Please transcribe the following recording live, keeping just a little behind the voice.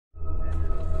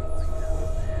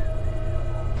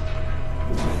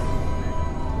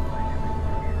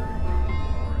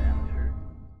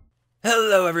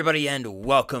Hello, everybody, and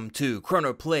welcome to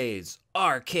Chrono Plays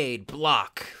Arcade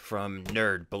Block from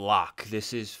Nerd Block.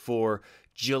 This is for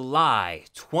July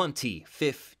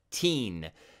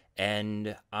 2015,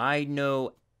 and I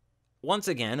know, once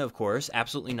again, of course,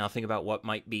 absolutely nothing about what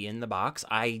might be in the box.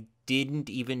 I didn't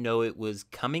even know it was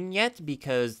coming yet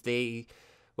because I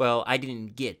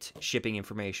didn't get shipping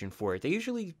information for it. They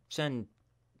usually send,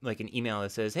 like, an email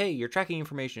that says, hey, your tracking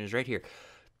information is right here.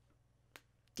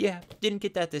 Yeah, didn't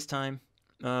get that this time.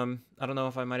 I don't know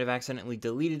if I might have accidentally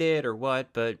deleted it or what,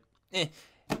 but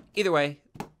either way,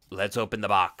 let's open the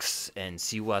box and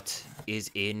see what is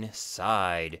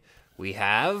inside. We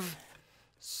have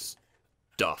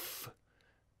stuff.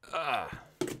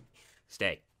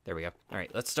 Stay. There we go. All right,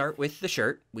 let's start with the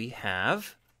shirt. We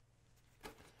have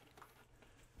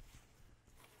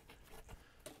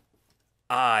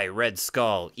Red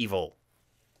Skull, evil.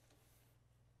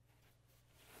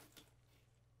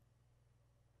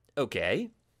 Okay,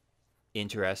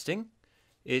 interesting.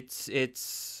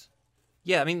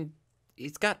 Yeah, I mean,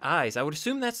 it's got eyes. I would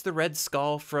assume that's the Red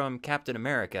Skull from Captain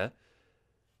America.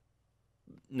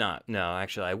 No,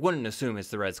 actually, I wouldn't assume it's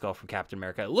the Red Skull from Captain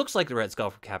America. It looks like the Red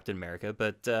Skull from Captain America,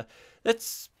 but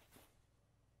that's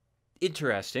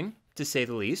interesting, to say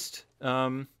the least.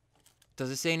 Does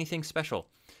it say anything special?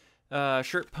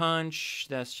 Shirt punch,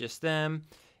 that's just them.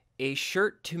 A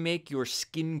shirt to make your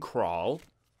skin crawl.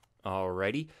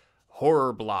 Alrighty.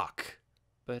 Horror block.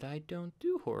 But I don't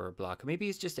do horror block. Maybe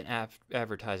it's just an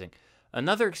advertising.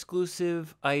 Another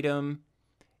exclusive item.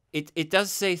 It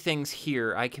does say things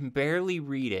here. I can barely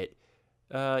read it.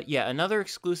 Yeah, another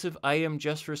exclusive item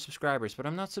just for subscribers. But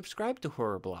I'm not subscribed to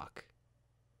horror block.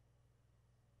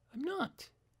 I'm not.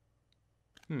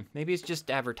 Maybe it's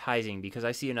just advertising because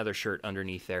I see another shirt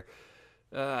underneath there.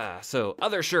 So,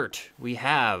 other shirt. We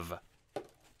have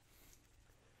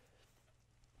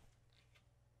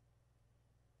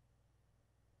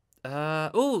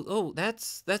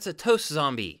that's a toast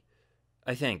zombie,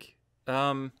 I think.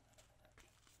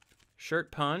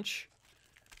 Shirt punch.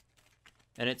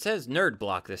 And it says nerd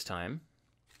block this time,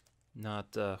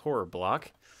 not horror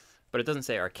block, but it doesn't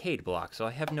say arcade block, so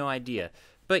I have no idea.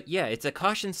 But yeah, it's a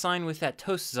caution sign with that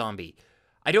toast zombie.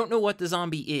 I don't know what the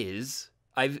zombie is.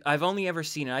 I've only ever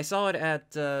seen it. I saw it at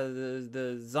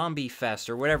the Zombie Fest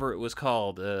or whatever it was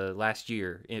called last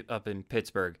year up in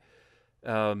Pittsburgh.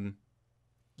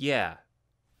 Yeah,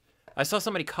 I saw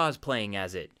somebody cosplaying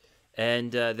as it,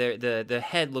 and the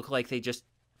head looked like they just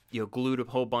glued a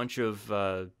whole bunch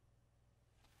of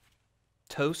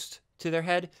toast to their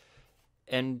head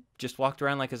and just walked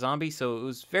around like a zombie. So it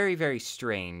was very, very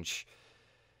strange,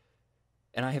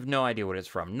 and I have no idea what it's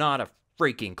from. Not a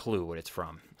freaking clue what it's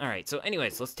from. All right, so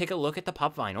anyways, let's take a look at the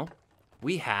pop vinyl.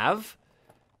 We have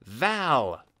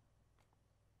Val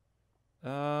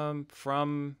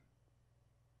from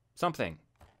something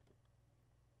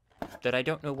that I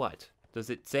don't know what.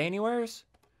 Does it say anywheres?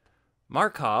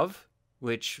 Markov,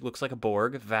 which looks like a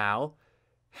Borg. Val.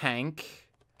 Hank.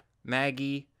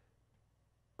 Maggie.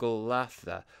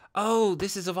 Golatha. Oh,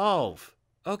 this is Evolve.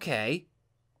 Okay.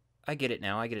 I get it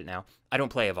now. I don't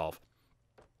play Evolve.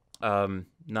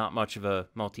 Not much of a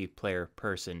multiplayer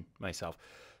person myself.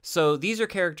 So these are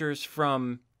characters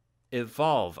from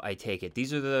Evolve, I take it.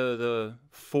 These are the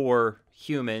 4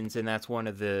 humans, and that's one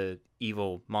of the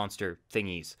evil monster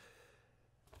thingies.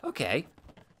 Okay.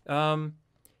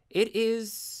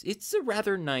 It's a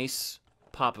rather nice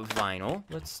pop of vinyl.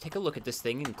 Let's take a look at this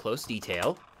thing in close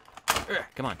detail.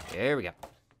 Come on, there we go.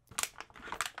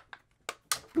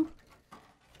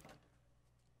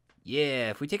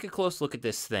 Yeah, if we take a close look at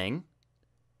this thing,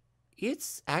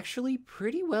 it's actually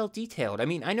pretty well detailed. I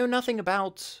mean, I know nothing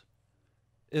about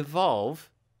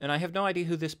Evolve, and I have no idea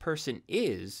who this person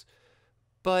is,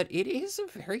 but it is a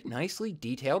very nicely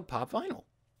detailed pop vinyl,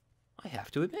 I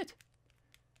have to admit.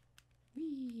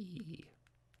 Whee.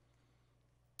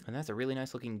 And that's a really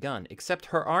nice looking gun, except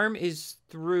her arm is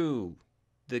through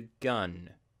the gun.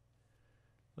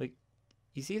 Like,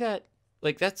 you see that?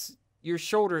 Like, that's your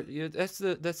shoulder. That's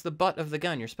the butt of the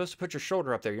gun. You're supposed to put your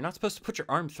shoulder up there. You're not supposed to put your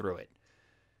arm through it.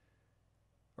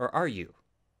 Or are you?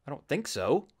 I don't think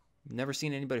so. I've never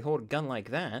seen anybody hold a gun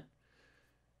like that.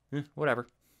 Whatever.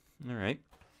 All right.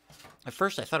 At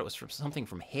first, I thought it was from something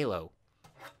from Halo.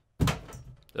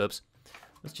 Oops.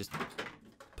 Let's just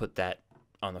put that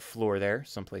on the floor there,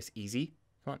 someplace easy.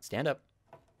 Come on, stand up.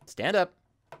 Stand up.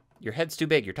 Your head's too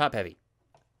big. You're top heavy.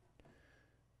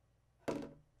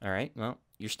 All right. Well,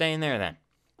 you're staying there then.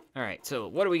 All right. So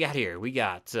what do we got here? We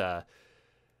got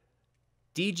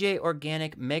DJ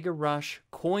Organic Mega Rush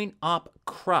Coin Op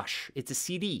Crush. It's a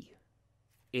CD.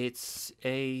 It's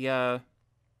a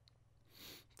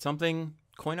something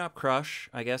Coin Op Crush,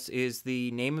 I guess, is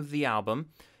the name of the album.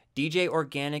 DJ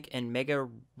Organic and Mega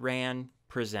Ran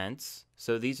presents.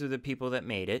 So these are the people that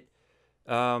made it.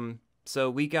 So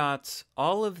we got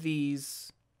all of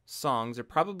these songs are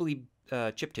probably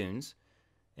chiptunes.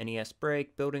 NES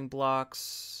Break, Building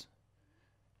Blocks,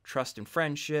 Trust and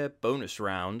Friendship, Bonus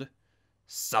Round,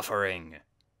 Suffering.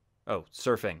 Oh,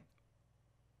 Surfing.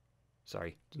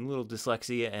 Sorry, a little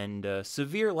dyslexia and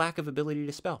severe lack of ability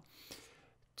to spell.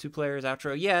 2 players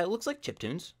outro. Yeah, it looks like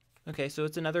chiptunes. Okay, so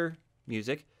it's another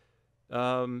music.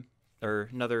 Or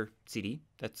another CD.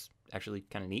 That's actually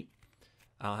kind of neat.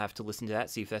 I'll have to listen to that,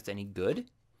 see if that's any good.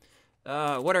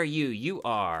 What are you? You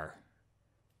are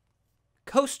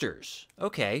coasters.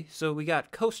 Okay, so we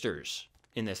got coasters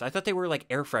in this. I thought they were like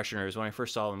air fresheners when I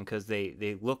first saw them because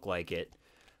they look like it,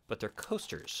 but they're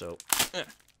coasters. So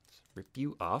let's rip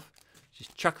you off.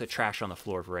 Just chuck the trash on the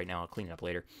floor for right now. I'll clean it up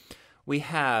later. We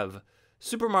have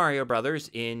Super Mario Brothers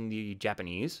in the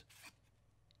Japanese.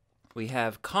 We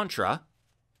have Contra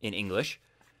in English.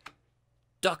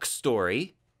 Duck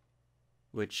Story,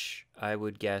 which I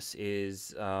would guess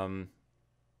is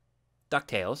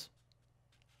DuckTales.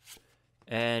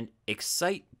 And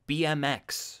Excite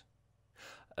BMX.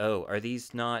 Oh, are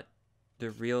these not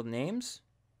the real names?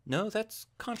 No, that's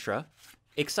Contra.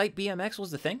 Excite BMX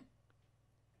was the thing?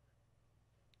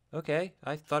 Okay,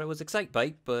 I thought it was Excite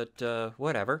Bike, but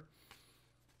whatever.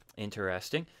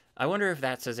 Interesting. I wonder if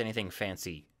that says anything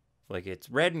fancy. Like, it's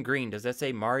red and green. Does that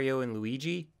say Mario and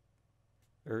Luigi?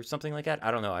 Or something like that?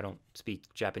 I don't know. I don't speak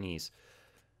Japanese.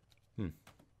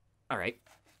 All right.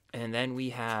 And then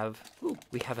we have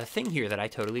a thing here that I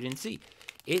totally didn't see.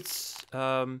 It's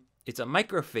a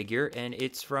micro figure, and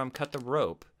it's from Cut the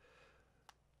Rope.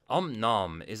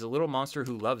 Nom is a little monster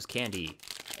who loves candy,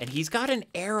 and he's got an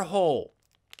air hole.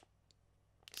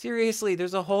 Seriously,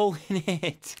 there's a hole in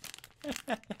it.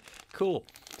 Cool.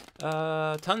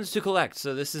 Tons to collect.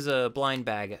 So this is a blind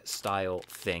bag style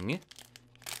thing.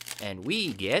 And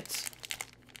we get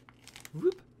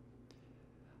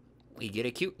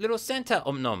a cute little Santa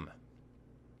Nom.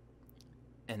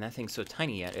 And that thing's so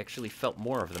tiny, I actually felt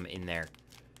more of them in there.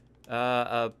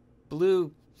 A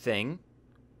blue thing.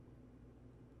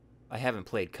 I haven't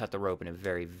played Cut the Rope in a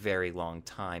very, very long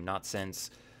time. Not since,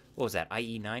 what was that,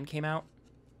 IE9 came out?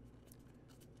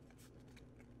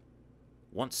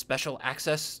 Want special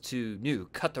access to new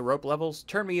Cut the Rope levels?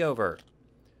 Turn me over.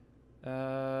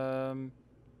 So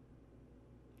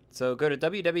go to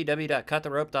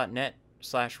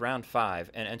www.cuttherope.net/round5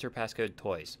 and enter passcode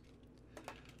toys.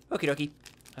 Okie dokie.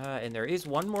 And there is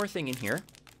one more thing in here.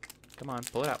 Come on,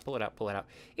 pull it out, pull it out, pull it out.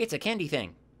 It's a candy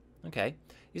thing. Okay.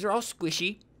 These are all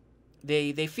squishy.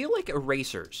 They feel like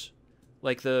erasers.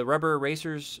 Like the rubber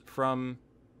erasers from,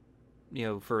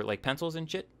 for like pencils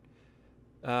and shit.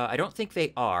 I don't think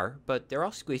they are, but they're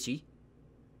all squishy.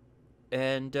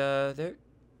 And they're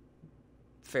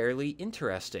fairly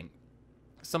interesting.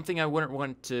 Something I wouldn't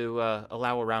want to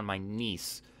allow around my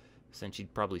niece, since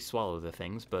she'd probably swallow the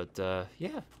things, but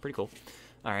yeah, pretty cool.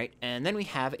 All right, and then we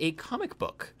have a comic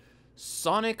book.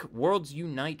 Sonic Worlds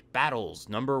Unite Battles,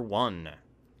 #1.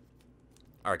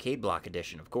 Arcade Block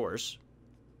Edition, of course.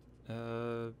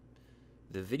 The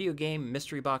video game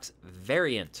mystery box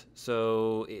variant.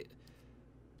 So,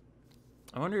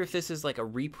 I wonder if this is like a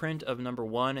reprint of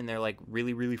 #1 and they're like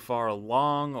really, really far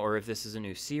along, or if this is a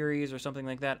new series or something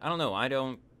like that. I don't know.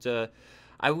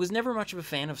 I was never much of a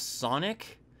fan of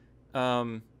Sonic.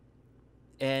 And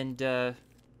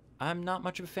I'm not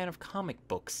much of a fan of comic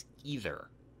books either.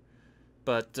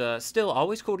 But still,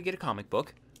 always cool to get a comic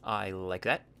book. I like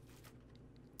that.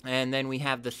 And then we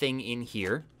have the thing in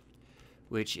here,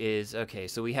 which is, okay,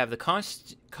 so we have the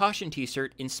caution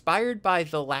t-shirt inspired by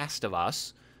The Last of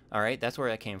Us. All right, that's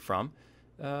where that came from.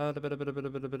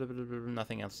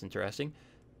 Nothing else interesting.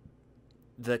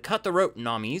 The Cut the Rope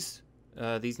Nommies.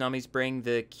 These Nommies bring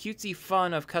the cutesy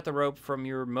fun of Cut the Rope from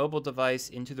your mobile device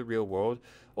into the real world.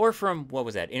 Or from, what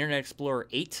was that, Internet Explorer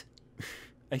 8?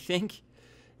 I think.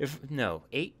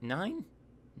 8, 9?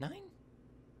 9?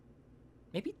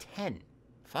 Maybe 10.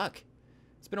 Fuck.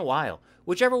 It's been a while.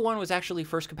 Whichever one was actually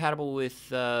first compatible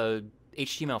with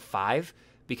HTML5,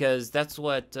 because that's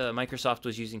what Microsoft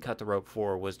was using Cut the Rope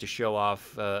for, was to show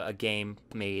off a game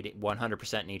made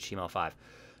 100% in HTML5.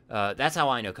 That's how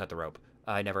I know Cut the Rope.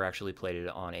 I never actually played it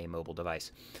on a mobile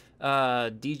device.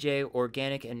 DJ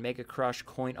Organic and Mega Crush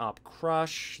Coin Op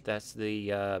Crush. That's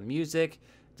the music.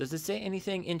 Does it say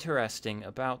anything interesting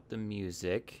about the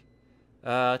music?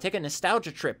 Take a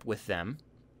nostalgia trip with them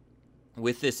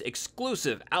with this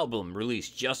exclusive album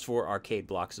released just for Arcade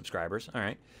Block subscribers. All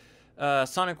right.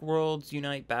 Sonic Worlds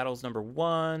Unite Battles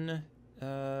 #1.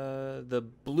 The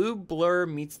blue blur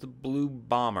meets the blue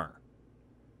bomber.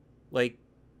 Like,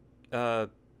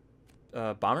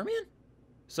 Bomberman?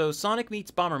 So Sonic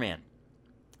meets Bomberman.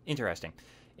 Interesting.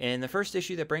 In the first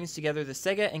issue that brings together the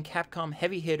Sega and Capcom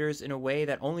heavy hitters in a way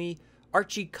that only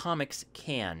Archie Comics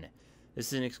can.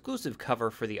 This is an exclusive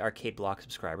cover for the Arcade Block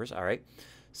subscribers. All right.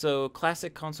 So,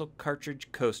 classic console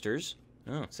cartridge coasters.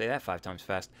 Oh, say that 5 times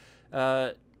fast.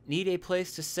 Need a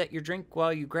place to set your drink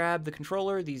while you grab the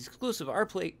controller? These exclusive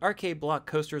Arcade Block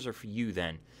coasters are for you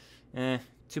then.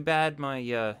 Too bad my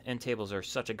end tables are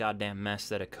such a goddamn mess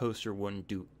that a coaster wouldn't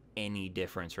do any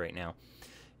difference right now.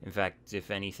 In fact,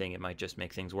 if anything, it might just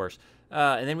make things worse.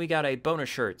 And then we got a bonus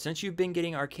shirt. Since you've been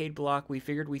getting Arcade Block, we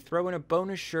figured we'd throw in a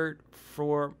bonus shirt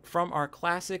from our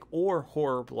classic or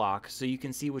horror block so you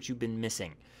can see what you've been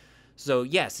missing. So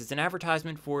yes, it's an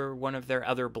advertisement for one of their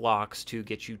other blocks to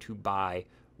get you to buy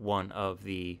one of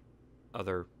the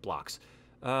other blocks.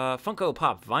 Funko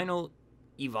Pop Vinyl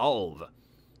Evolve.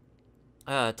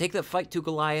 Take the fight to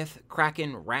Goliath,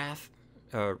 Kraken, Wraith,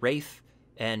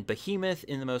 and Behemoth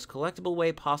in the most collectible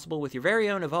way possible with your very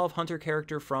own Evolve Hunter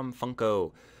character from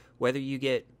Funko. Whether you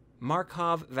get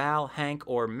Markov, Val, Hank,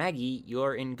 or Maggie,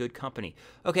 you're in good company.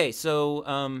 Okay,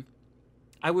 so,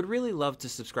 I would really love to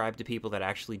subscribe to people that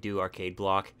actually do Arcade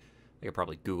Block. I could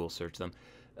probably Google search them.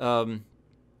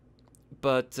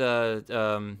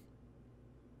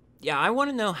 Yeah, I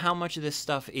want to know how much of this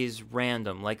stuff is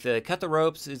random. Like, the Cut the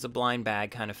Ropes is a blind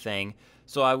bag kind of thing,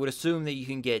 so I would assume that you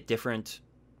can get different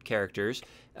characters.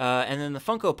 And then the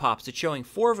Funko Pops, it's showing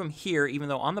 4 of them here, even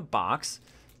though on the box,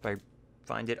 if I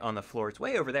find it on the floor, it's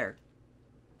way over there.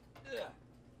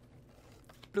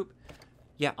 Bloop.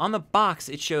 Yeah, on the box,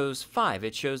 it shows 5.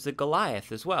 It shows the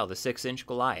Goliath as well, the 6-inch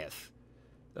Goliath.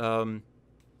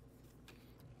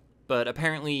 But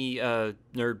apparently,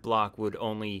 Nerd Block would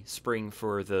only spring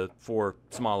for the 4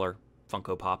 smaller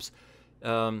Funko Pops.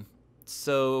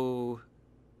 So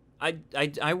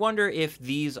I wonder if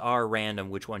these are random,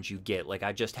 which ones you get. Like,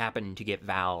 I just happened to get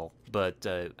Val, but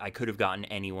I could have gotten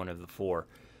any one of the 4.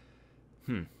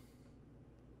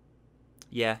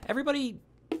 Yeah, everybody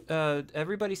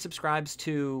subscribes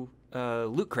to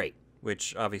Loot Crate,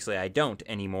 which obviously I don't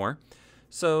anymore.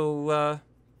 So,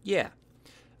 yeah.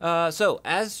 So,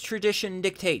 as tradition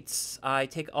dictates, I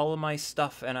take all of my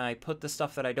stuff and I put the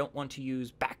stuff that I don't want to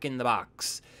use back in the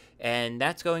box. And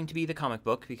that's going to be the comic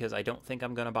book, because I don't think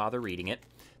I'm going to bother reading it.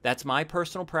 That's my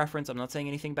personal preference. I'm not saying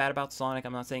anything bad about Sonic.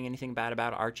 I'm not saying anything bad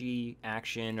about Archie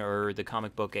Action or the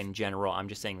comic book in general. I'm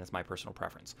just saying that's my personal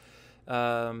preference.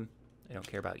 I don't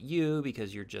care about you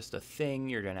because you're just a thing.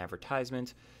 You're an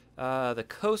advertisement. The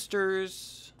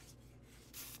coasters,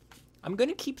 I'm going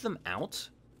to keep them out.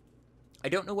 I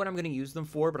don't know what I'm going to use them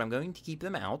for, but I'm going to keep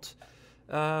them out.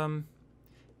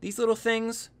 These little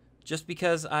things, just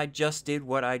because I just did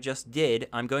what I just did,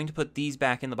 I'm going to put these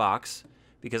back in the box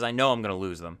because I know I'm going to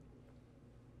lose them.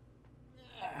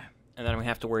 And then I'm going to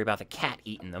have to worry about the cat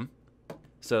eating them.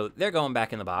 So they're going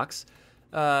back in the box.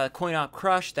 Coin Op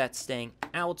Crush, that's staying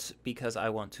out because I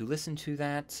want to listen to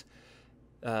that.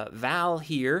 Val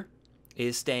here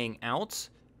is staying out.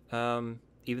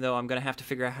 Even though I'm going to have to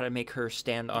figure out how to make her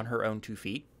stand on her own 2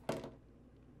 feet.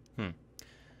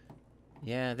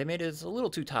 Yeah, they made it a little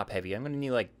too top-heavy. I'm going to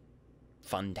need, like,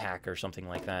 Fun Tack or something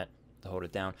like that to hold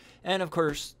it down. And, of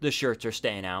course, the shirts are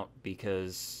staying out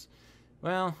because,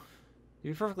 well, to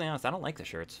be perfectly honest, I don't like the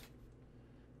shirts.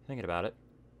 Thinking about it.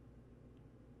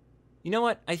 You know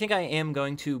what? I think I am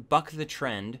going to buck the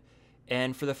trend,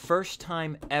 and for the first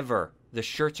time ever, the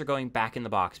shirts are going back in the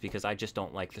box because I just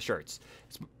don't like the shirts.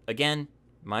 It's, again,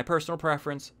 my personal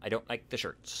preference, I don't like the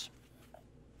shirts.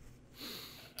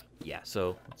 Yeah,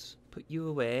 so let's put you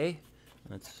away.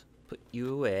 Let's put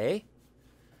you away.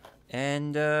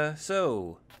 And,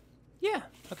 so, yeah,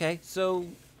 okay. So,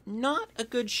 not a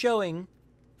good showing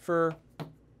for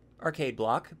Arcade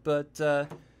Block, but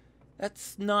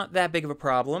that's not that big of a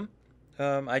problem.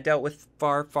 I dealt with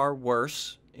far, far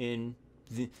worse in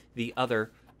the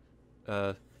other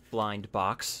blind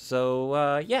box.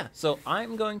 So, yeah. So,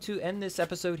 I'm going to end this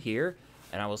episode here,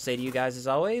 and I will say to you guys, as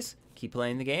always, keep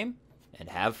playing the game, and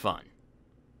have fun.